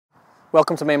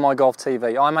Welcome to Me and My Golf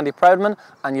TV. I'm Andy Proudman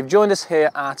and you've joined us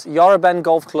here at Yarra Bend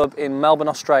Golf Club in Melbourne,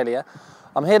 Australia.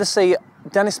 I'm here to see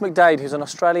Dennis McDade, who's an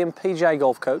Australian PGA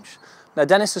golf coach. Now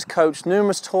Dennis has coached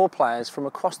numerous tour players from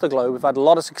across the globe. We've had a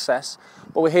lot of success,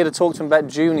 but we're here to talk to him about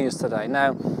juniors today.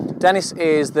 Now Dennis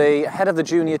is the head of the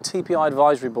Junior TPI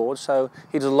Advisory Board, so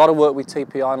he does a lot of work with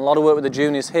TPI and a lot of work with the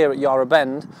juniors here at Yarra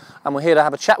Bend, and we're here to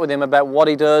have a chat with him about what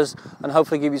he does and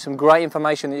hopefully give you some great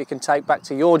information that you can take back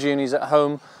to your juniors at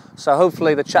home. So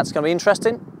hopefully the chat's going to be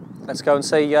interesting. Let's go and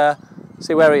see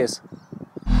where he is.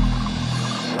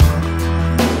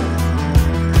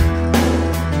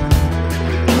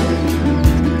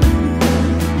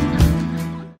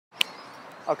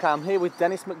 Okay, I'm here with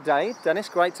Dennis McDade. Dennis,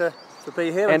 great to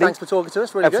be here, and thanks for talking to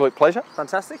us. Really Absolute good. Pleasure.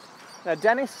 Fantastic. Now,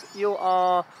 Dennis, you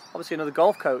are obviously another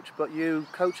golf coach, but you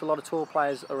coach a lot of tour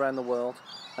players around the world,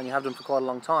 and you have done for quite a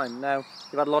long time. Now,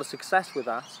 you've had a lot of success with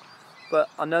that, but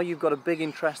I know you've got a big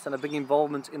interest and a big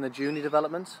involvement in the junior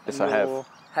development. Yes, I have. You're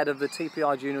head of the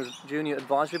TPI Junior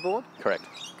Advisory Board. Correct.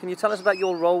 Can you tell us about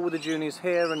your role with the juniors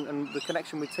here and the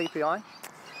connection with TPI?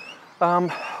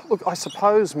 Look, I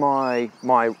suppose my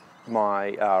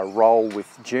role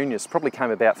with juniors probably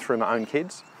came about through my own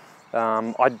kids.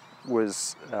 I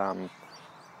was an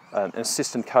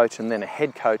assistant coach and then a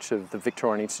head coach of the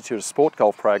Victorian Institute of Sport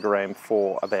Golf program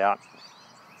for about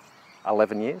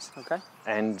 11 years. Okay.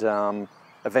 And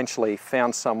eventually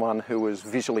found someone who was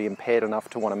visually impaired enough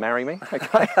to want to marry me.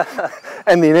 Okay.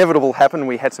 And the inevitable happened.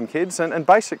 We had some kids, and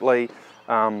basically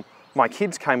my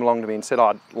kids came along to me and said,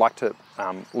 I'd like to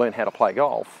learn how to play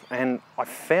golf. And I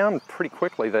found pretty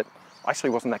quickly that I actually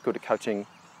wasn't that good at coaching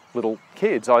little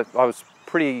kids. I was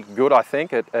pretty good, I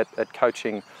think, at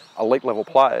coaching elite level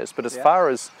players. But as far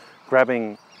as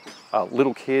grabbing a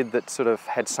little kid that sort of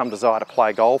had some desire to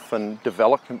play golf and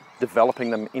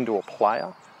developing them into a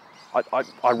player,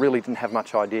 I really didn't have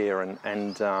much idea.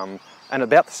 And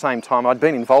about the same time, I'd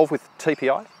been involved with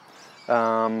TPI.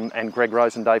 And Greg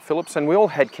Rose and Dave Phillips, and we all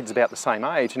had kids about the same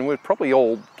age, and we were probably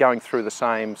all going through the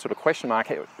same sort of question mark.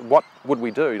 What would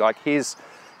we do? Like, here's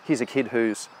a kid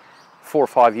who's 4 or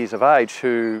 5 years of age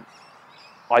who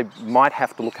I might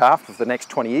have to look after for the next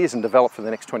 20 years and develop for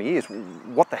the next 20 years.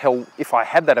 What the hell, if I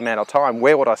had that amount of time,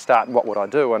 where would I start and what would I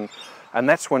do? And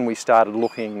that's when we started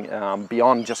looking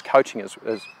beyond just coaching as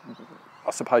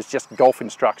I suppose just golf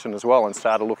instruction as well, and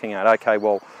started looking at, okay,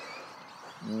 well,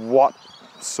 what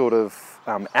sort of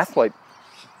athlete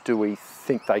do we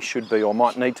think they should be or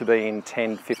might need to be in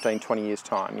 10, 15, 20 years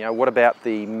time? You know, what about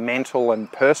the mental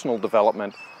and personal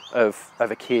development of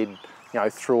a kid, you know,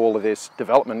 through all of this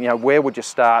development? You know, where would you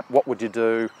start? What would you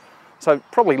do? So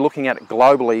probably looking at it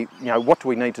globally, you know, what do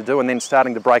we need to do? And then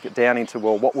starting to break it down into,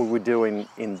 well, what would we do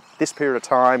in this period of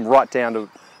time, right down to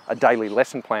a daily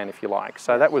lesson plan, if you like.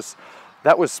 So that was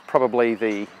probably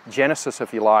the genesis,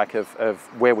 if you like, of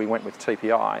where we went with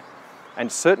TPI. And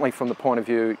certainly from the point of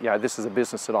view, you know, this is a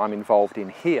business that I'm involved in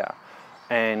here,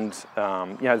 and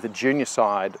you know, the junior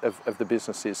side of the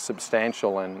business is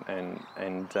substantial, and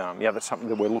yeah, that's something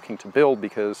that we're looking to build,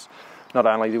 because not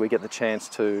only do we get the chance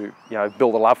to, you know,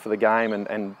 build a love for the game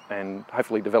and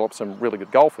hopefully develop some really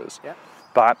good golfers,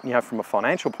 but you know, from a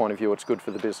financial point of view, it's good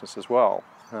for the business as well.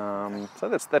 So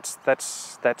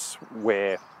that's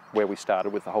where we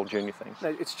started with the whole junior thing.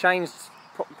 No, it's changed.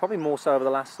 Probably more so over the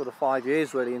last sort of 5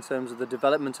 years, really, in terms of the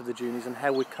development of the juniors and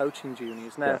how we're coaching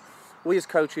juniors. Now, we as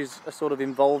coaches are sort of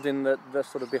involved in the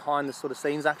sort of behind the sort of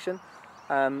scenes action,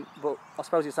 but I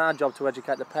suppose it's our job to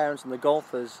educate the parents and the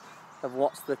golfers of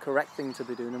what's the correct thing to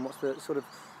be doing and what's the sort of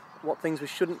what things we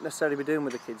shouldn't necessarily be doing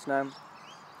with the kids. Now,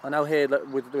 I know here that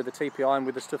with the TPI and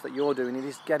with the stuff that you're doing, it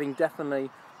is getting definitely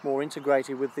more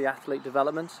integrated with the athlete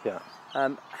development. Yeah.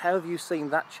 How have you seen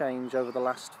that change over the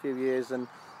last few years, and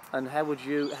how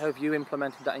have you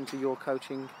implemented that into your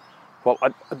coaching? Well,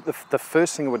 the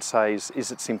first thing I would say is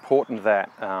it's important that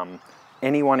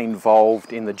anyone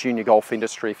involved in the junior golf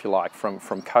industry, if you like,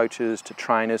 from coaches to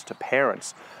trainers to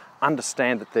parents,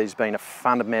 understand that there's been a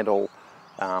fundamental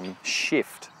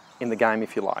shift in the game,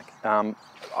 if you like. I'm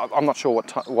not sure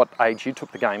what age you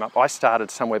took the game up. I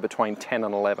started somewhere between 10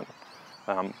 and 11.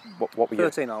 What were you?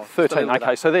 13. 13.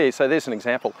 Okay, so there's an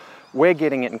example. We're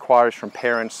getting inquiries from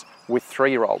parents with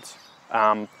 3-year-olds.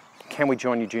 Can we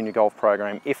join your junior golf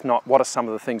program? If not, what are some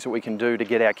of the things that we can do to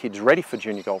get our kids ready for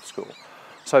junior golf school?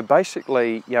 So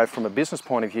basically, you know, from a business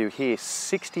point of view here,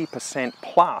 60%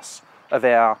 plus of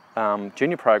our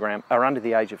junior program are under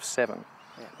the age of 7.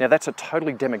 Yeah. Now that's a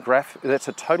totally different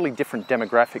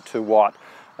demographic to what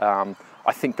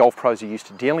I think golf pros are used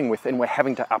to dealing with, and we're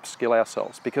having to upskill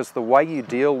ourselves, because the way you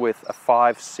deal with a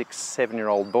 5, 6,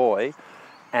 7-year-old boy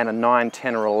and a 9,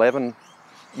 10 or 11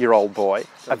 8-year-old boy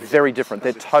are very different.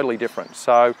 They're totally different.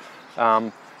 So,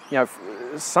 you know,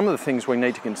 some of the things we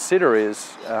need to consider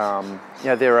is, you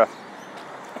know, there are,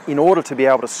 in order to be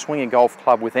able to swing a golf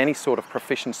club with any sort of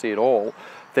proficiency at all,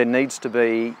 there needs to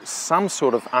be some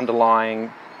sort of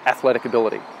underlying athletic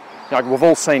ability. Like, we've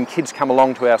all seen kids come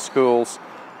along to our schools,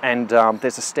 and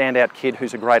there's a standout kid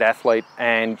who's a great athlete,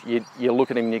 and you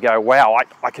look at him and you go, wow,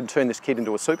 I can turn this kid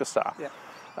into a superstar. Yeah.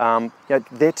 You know,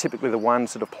 they're typically the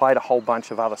ones that have played a whole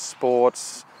bunch of other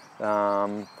sports,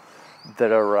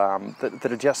 that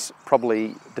are just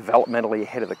probably developmentally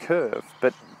ahead of the curve.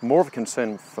 But more of a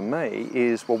concern for me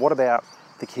is, well, what about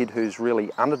the kid who's really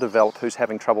underdeveloped, who's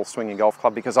having trouble swinging a golf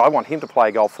club? Because I want him to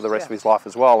play golf for the rest of his life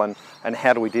as well, and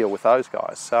how do we deal with those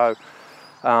guys? So,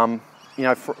 you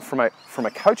know, from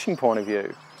a coaching point of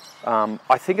view,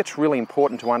 I think it's really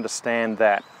important to understand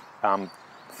that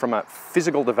from a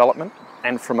physical development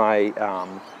and from a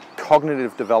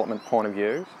cognitive development point of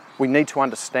view, we need to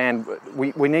understand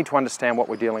we need to understand what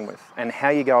we're dealing with, and how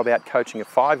you go about coaching a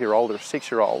 5-year-old or a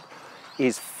 6-year-old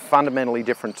is fundamentally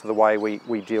different to the way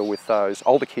we deal with those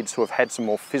older kids who have had some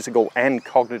more physical and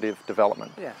cognitive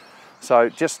development. Yeah. So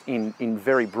just in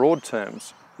very broad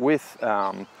terms, with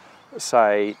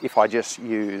say, if I just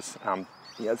use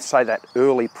you know, say that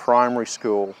early primary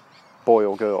school boy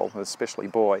or girl, especially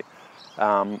boy,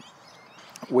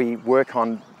 we work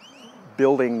on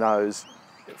building those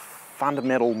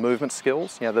fundamental movement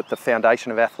skills, you know, the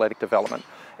foundation of athletic development.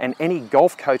 And any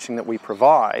golf coaching that we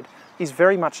provide is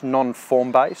very much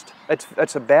non-form based.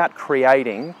 It's about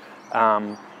creating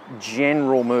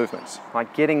general movements,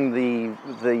 like getting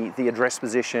the address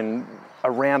position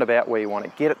around about where you want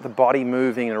it, get the body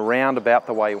moving around about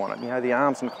the way you want it, you know, the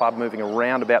arms and club moving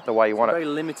around about the way you want it. Very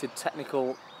limited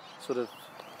technical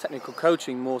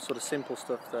coaching, more sort of simple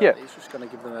stuff that it's just going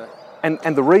to give them a...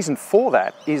 And the reason for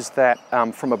that is that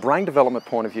from a brain development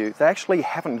point of view, they actually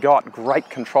haven't got great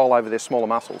control over their smaller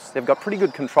muscles. They've got pretty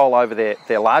good control over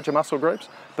their larger muscle groups,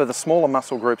 but the smaller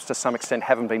muscle groups to some extent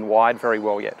haven't been wired very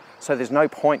well yet. So there's no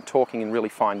point talking in really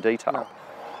fine detail. No.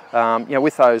 You know,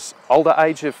 with those older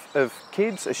age of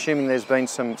kids, assuming there's been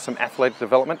some athletic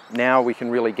development, now we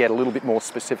can really get a little bit more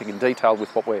specific and detailed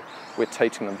with what we're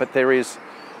teaching them. But there is,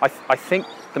 I think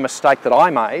the mistake that I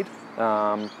made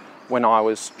when I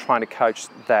was trying to coach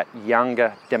that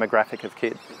younger demographic of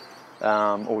kid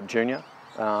or junior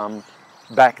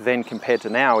back then compared to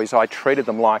now is I treated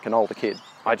them like an older kid.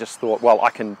 I just thought, well,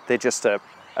 they're just a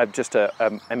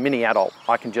mini adult.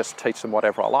 I can just teach them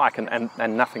whatever I like, and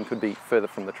nothing could be further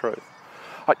from the truth.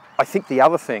 I think the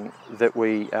other thing that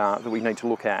we need to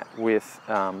look at with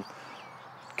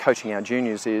coaching our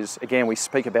juniors is, again, we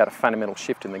speak about a fundamental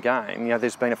shift in the game. You know,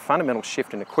 there's been a fundamental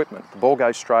shift in equipment. The ball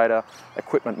goes straighter,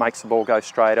 equipment makes the ball go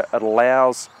straighter. It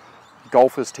allows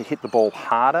golfers to hit the ball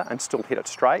harder and still hit it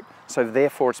straight. So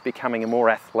therefore it's becoming a more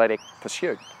athletic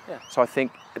pursuit. Yeah. So I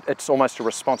think it's almost a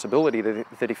responsibility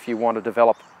that if you want to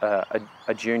develop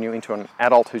a junior into an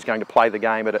adult who's going to play the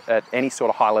game at any sort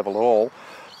of high level at all,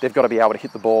 they've got to be able to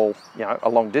hit the ball, you know, a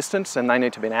long distance, and they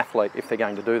need to be an athlete if they're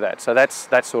going to do that. So that's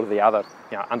sort of the other,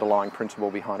 you know, underlying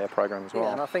principle behind our program as well.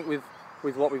 Yeah, and I think with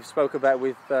what we've spoke about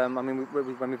with, I mean,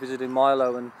 when we visited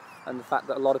Milo and the fact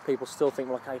that a lot of people still think,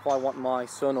 well, okay, if I want my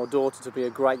son or daughter to be a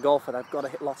great golfer, they've got to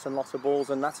hit lots and lots of balls,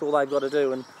 and that's all they've got to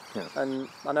do. And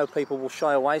I know people will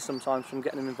shy away sometimes from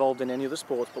getting them involved in any other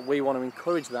sports, but we want to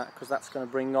encourage that, because that's going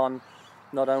to bring on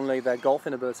not only their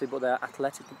golfing ability, but their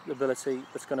athletic ability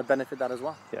that's going to benefit that as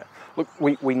well. Yeah. Look,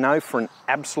 we know for an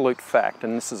absolute fact,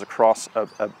 and this is across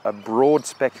a broad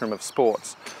spectrum of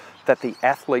sports, that the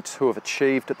athletes who have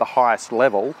achieved at the highest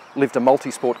level lived a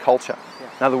multi-sport culture. Yeah.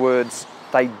 In other words,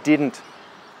 or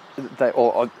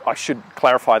I should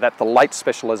clarify that, the late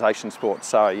specialisation sports,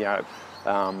 so, you know,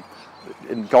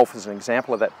 in golf is an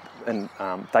example of that, and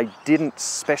they didn't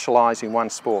specialise in one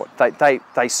sport.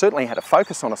 They certainly had a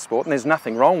focus on a sport, and there's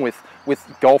nothing wrong with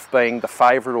golf being the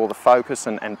favourite or the focus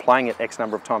and playing it X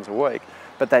number of times a week,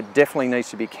 but that definitely needs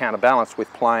to be counterbalanced with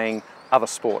playing other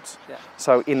sports. Yeah.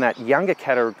 So in that younger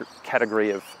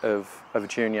category of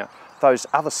junior, those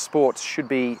other sports should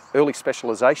be early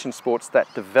specialisation sports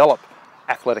that develop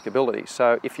athletic ability.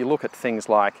 So if you look at things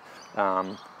like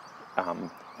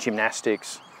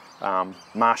gymnastics,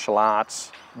 martial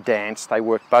arts, dance, they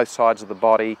work both sides of the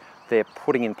body. They're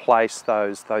putting in place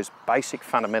those basic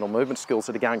fundamental movement skills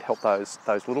that are going to help those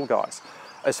little guys.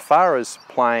 As far as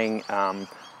playing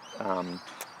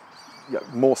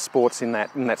more sports in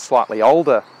that slightly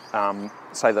older,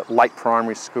 say that late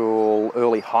primary school,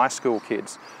 early high school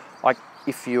kids, like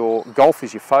if your golf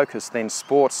is your focus, then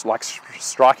sports like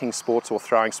striking sports or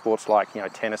throwing sports like, you know,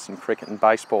 tennis and cricket and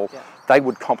baseball, they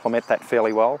would complement that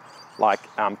fairly well. like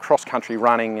cross-country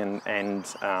running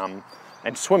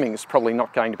and swimming is probably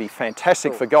not going to be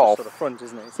fantastic for golf. Sort of front,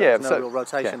 isn't it? So Yeah, there's no real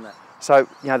rotation there. So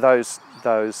those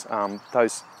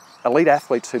elite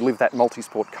athletes who live that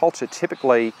multi-sport culture,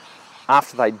 typically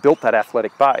after they built that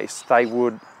athletic base, they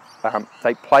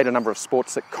played a number of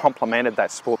sports that complemented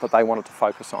that sport that they wanted to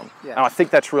focus on. Yeah. And I think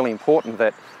that's really important.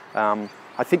 That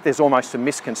I think there's almost a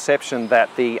misconception that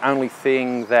the only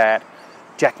thing that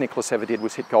Jack Nicklaus ever did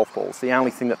was hit golf balls. The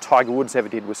only thing that Tiger Woods ever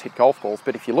did was hit golf balls.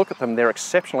 But if you look at them, they're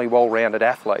exceptionally well-rounded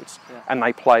athletes, and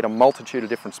they played a multitude of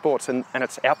different sports. And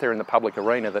it's out there in the public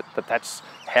arena that's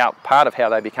part of how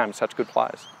they became such good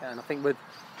players. Yeah, and I think with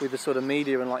the sort of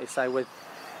media and, like you say, with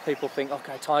people think,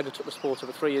 okay, Tiger took the sport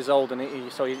over 3 years old, and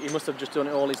he must have just done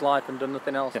it all his life and done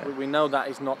nothing else. Yeah. We know that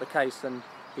is not the case, and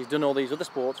he's done all these other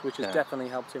sports, which has definitely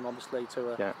helped him, obviously,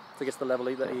 to get to the level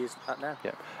that he is at now.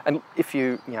 Yeah, and if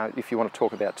you want to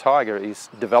talk about Tiger, his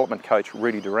development coach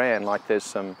Rudy Duran, like there's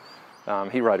some,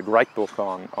 he wrote a great book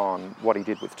on what he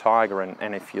did with Tiger,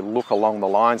 and if you look along the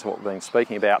lines of what we've been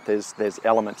speaking about, there's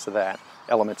elements of that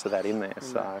in there.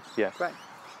 So yeah, great.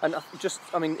 And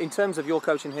in terms of your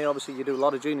coaching here, obviously you do a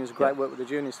lot of juniors, great work with the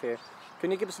juniors here.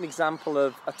 Can you give us an example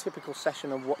of a typical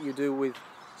session of what you do with,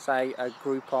 say, a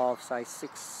group of, say,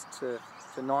 6 to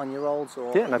 9-year-olds?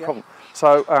 Or yeah, no problem.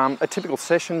 So a typical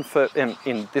session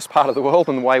in this part of the world,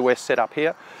 and the way we're set up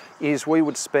here, is we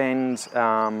would spend,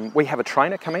 we have a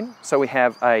trainer come in, so we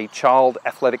have a child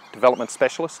athletic development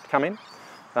specialist come in,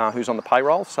 who's on the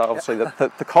payroll, so obviously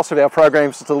the cost of our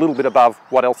programs is a little bit above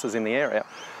what else is in the area.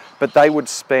 But they would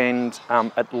spend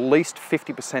at least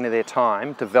 50% of their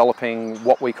time developing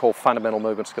what we call fundamental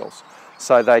movement skills.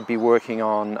 So they'd be working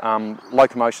on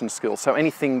locomotion skills, so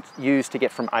anything used to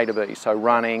get from A to B, so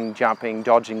running, jumping,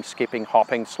 dodging, skipping,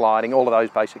 hopping, sliding, all of those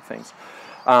basic things.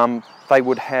 They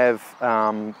would have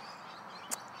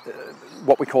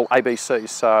what we call ABCs,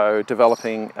 so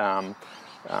developing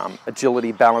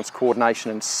agility, balance, coordination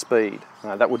and speed.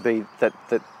 That would be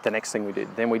the next thing we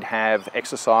did. Then we'd have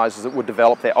exercises that would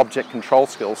develop their object control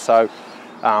skills, so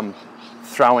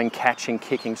throwing, catching,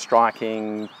 kicking,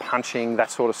 striking, punching, that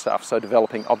sort of stuff. So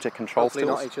developing object control skills.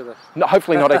 Hopefully not each other. No,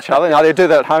 hopefully not each other. No, they do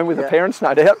that at home with the parents,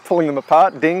 no doubt, pulling them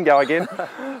apart, ding, go again.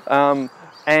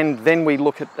 And then we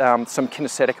look at some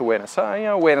kinesthetic awareness, so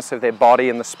awareness of their body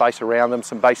and the space around them,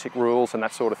 some basic rules and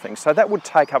that sort of thing. So that would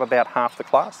take up about half the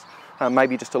class.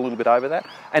 Maybe just a little bit over that.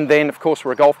 And then, of course,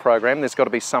 we're a golf program. There's got to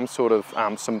be some sort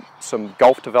of some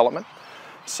golf development.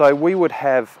 So we would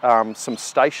have some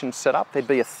stations set up. There'd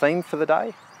be a theme for the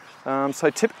day. So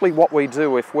typically what we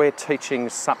do, if we're teaching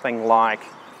something like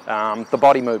the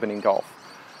body movement in golf,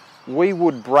 we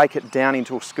would break it down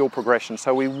into a skill progression.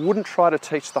 So we wouldn't try to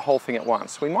teach the whole thing at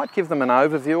once. We might give them an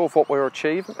overview of what we're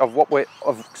achieving, of what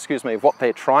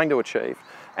they're trying to achieve,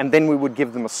 and then we would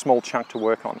give them a small chunk to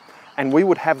work on. And we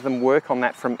would have them work on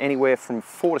that from anywhere from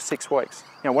 4 to 6 weeks.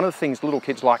 One of the things little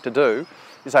kids like to do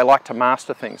is they like to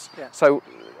master things. Yeah. So,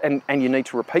 and you need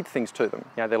to repeat things to them.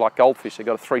 They're like goldfish, they've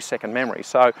got a 3-second memory.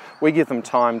 So we give them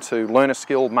time to learn a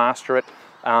skill, master it,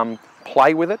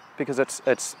 play with it, because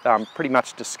it's pretty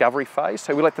much discovery phase.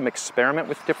 So we let them experiment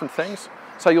with different things.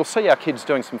 So you'll see our kids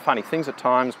doing some funny things at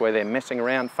times where they're messing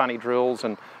around, funny drills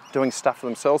and doing stuff for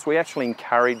themselves. We actually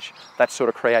encourage that sort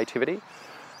of creativity.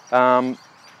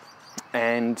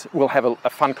 And we'll have a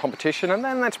fun competition, and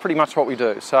then that's pretty much what we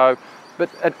do. So, but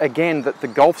again, the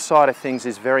golf side of things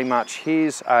is very much,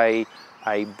 here's a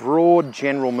broad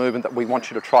general movement that we want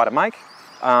you to try to make.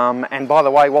 And by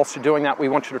the way, whilst you're doing that, we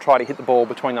want you to try to hit the ball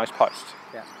between those posts.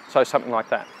 Yeah. So something like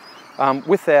that.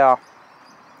 With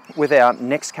our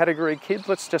next category kids,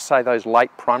 let's just say those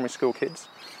late primary school kids,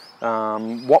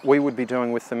 what we would be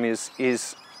doing with them is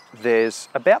there's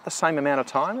about the same amount of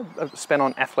time spent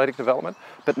on athletic development,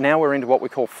 but now we're into what we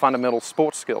call fundamental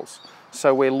sports skills.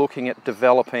 So we're looking at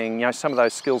developing, some of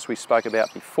those skills we spoke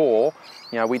about before.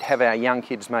 We'd have our young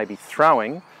kids maybe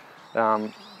throwing, the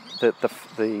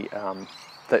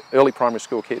early primary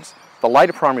school kids. The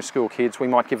later primary school kids, we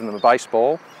might give them a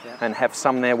baseball and have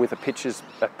some there with a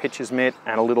pitcher's mitt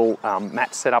and a little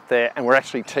mat set up there, and we're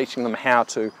actually teaching them how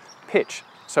to pitch.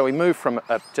 So we move from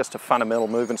just a fundamental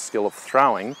movement skill of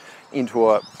throwing into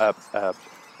a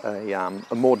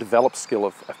more developed skill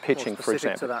of pitching, for example. More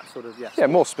specific to that sort of, yeah,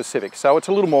 more specific. So it's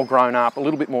a little more grown up, a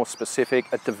little bit more specific.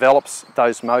 It develops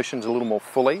those motions a little more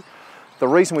fully. The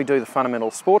reason we do the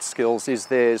fundamental sports skills is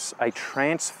there's a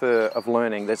transfer of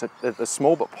learning. There's a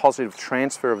small but positive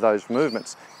transfer of those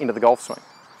movements into the golf swing.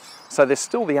 So there's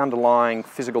still the underlying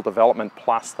physical development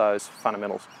plus those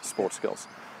fundamental sports skills.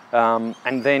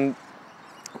 And then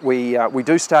we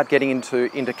do start getting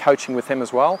into coaching with them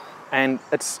as well, and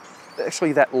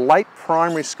actually that late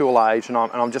primary school age, and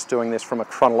I'm just doing this from a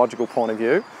chronological point of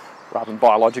view, rather than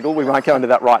biological, we won't go into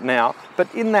that right now,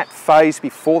 but in that phase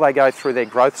before they go through their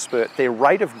growth spurt, their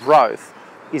rate of growth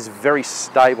is very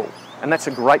stable, and that's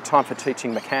a great time for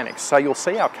teaching mechanics. So you'll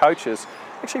see our coaches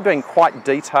actually being quite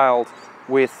detailed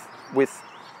with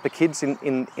the kids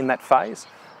in that phase.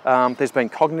 There's been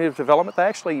cognitive development.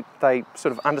 They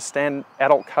sort of understand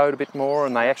adult code a bit more,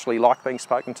 and they actually like being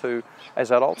spoken to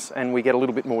as adults, and we get a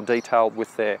little bit more detailed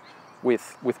with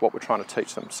what we're trying to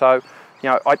teach them. So, you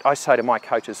know, I say to my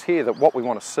coaches here that what we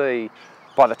want to see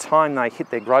by the time they hit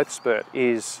their growth spurt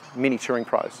is mini touring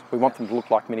pros. We want them to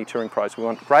look like mini touring pros. We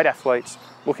want great athletes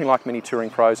looking like mini touring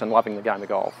pros and loving the game of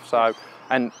golf. So,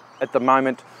 and at the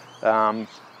moment,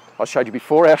 I showed you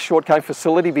before, our short game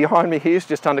facility behind me here is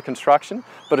just under construction,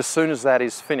 but as soon as that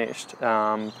is finished,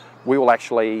 we will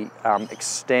actually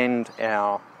extend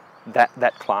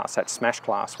that class, that smash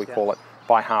class we call it,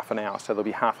 by half an hour. So there'll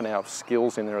be half an hour of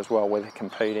skills in there as well, where they're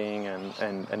competing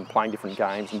and playing different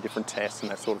games and different tests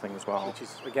and that sort of thing as well. Which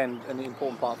is, again, an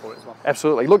important part for it as well.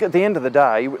 Absolutely. Look, at the end of the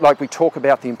day, like we talk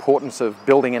about the importance of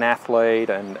building an athlete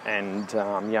and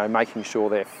you know, making sure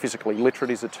they're physically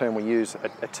literate is a term we use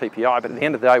at TPI, but at the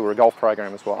end of the day, we're a golf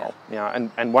program as well. You know,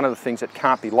 and one of the things that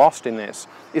can't be lost in this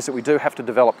is that we do have to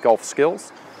develop golf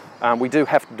skills. We do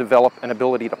have to develop an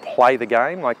ability to play the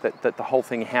game, like that the whole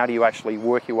thing, how do you actually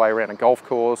work your way around a golf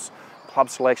course, club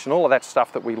selection, all of that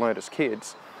stuff that we learned as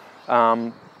kids.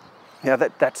 You know,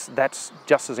 that's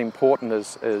just as important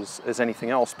as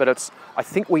anything else, but I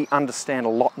think we understand a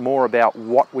lot more about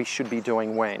what we should be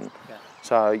doing when. Yeah.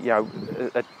 So, you know,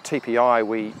 at TPI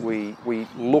we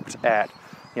looked at,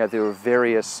 you know, there are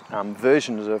various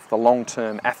versions of the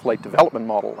long-term athlete development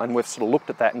model, and we've sort of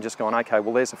looked at that and just gone, okay,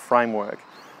 well, there's a framework.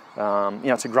 You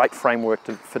know, it's a great framework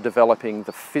for developing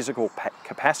the physical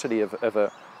capacity of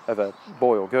a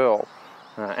boy or girl,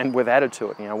 and we've added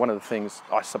to it. You know, one of the things,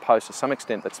 I suppose, to some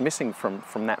extent that's missing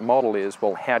from that model is,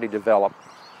 well, how do you develop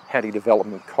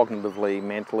them cognitively,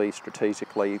 mentally,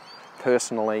 strategically,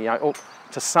 personally? You know,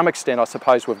 to some extent, I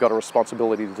suppose we've got a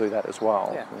responsibility to do that as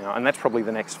well. Yeah. You know, and that's probably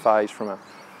the next phase from a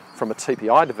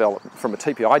TPI development, from a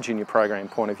TPI junior program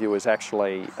point of view, is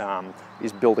actually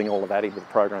is building all of that into the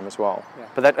program as well. Yeah.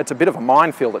 But it's a bit of a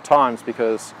minefield at times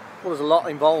because, well, there's a lot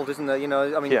involved, isn't there? You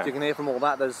know, I mean, you can hear from all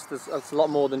that. There's a lot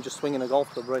more than just swinging a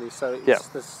golf club, really. So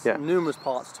there's numerous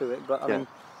parts to it. But I mean,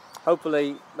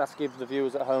 hopefully that's gives the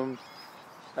viewers at home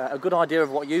a good idea of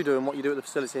what you do and what you do at the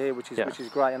facility here, which is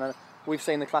great. And we've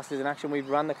seen the classes in action. We've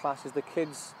ran the classes. The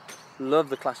kids love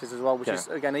the classes as well, which is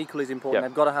again equally as important.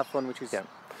 They've got to have fun, which is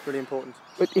really important.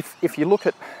 But if you look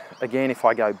at, again, if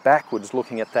I go backwards,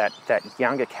 looking at that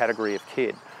younger category of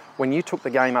kid, when you took the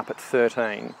game up at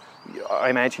 13, I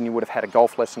imagine you would have had a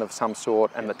golf lesson of some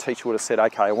sort, and the teacher would have said,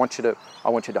 okay, I want you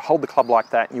to hold the club like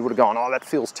that, and you would have gone, oh, that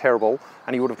feels terrible,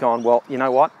 and you would have gone, well, you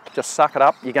know what, just suck it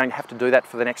up, you're going to have to do that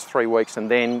for the next 3 weeks, and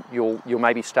then you'll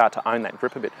maybe start to own that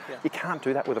grip a bit. You can't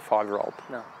do that with a 5-year-old.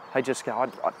 No. They just go,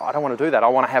 I don't want to do that, I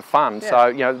want to have fun. So,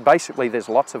 you know, basically there's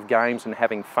lots of games and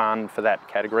having fun for that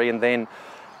category, and then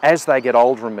as they get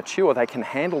older and mature, they can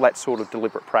handle that sort of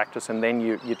deliberate practice, and then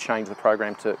you change the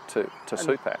program to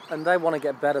suit that. And they want to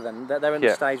get better then. They're in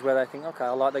the stage where they think, okay,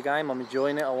 I like the game, I'm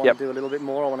enjoying it, I want to do a little bit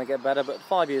more, I want to get better. But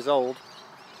 5 years old,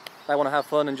 they want to have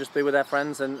fun and just be with their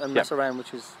friends and mess around,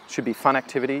 which is... Should be fun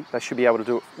activity. They should be able to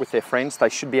do it with their friends. They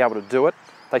should be able to do it.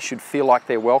 They should feel like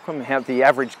they're welcome. The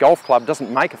average golf club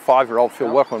doesn't make a 5-year-old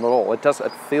feel welcome at all.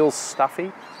 It feels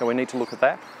stuffy, and we need to look at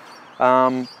that.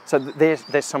 So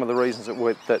there's some of the reasons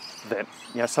that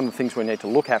you know, some of the things we need to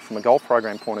look at from a golf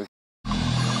program point of view.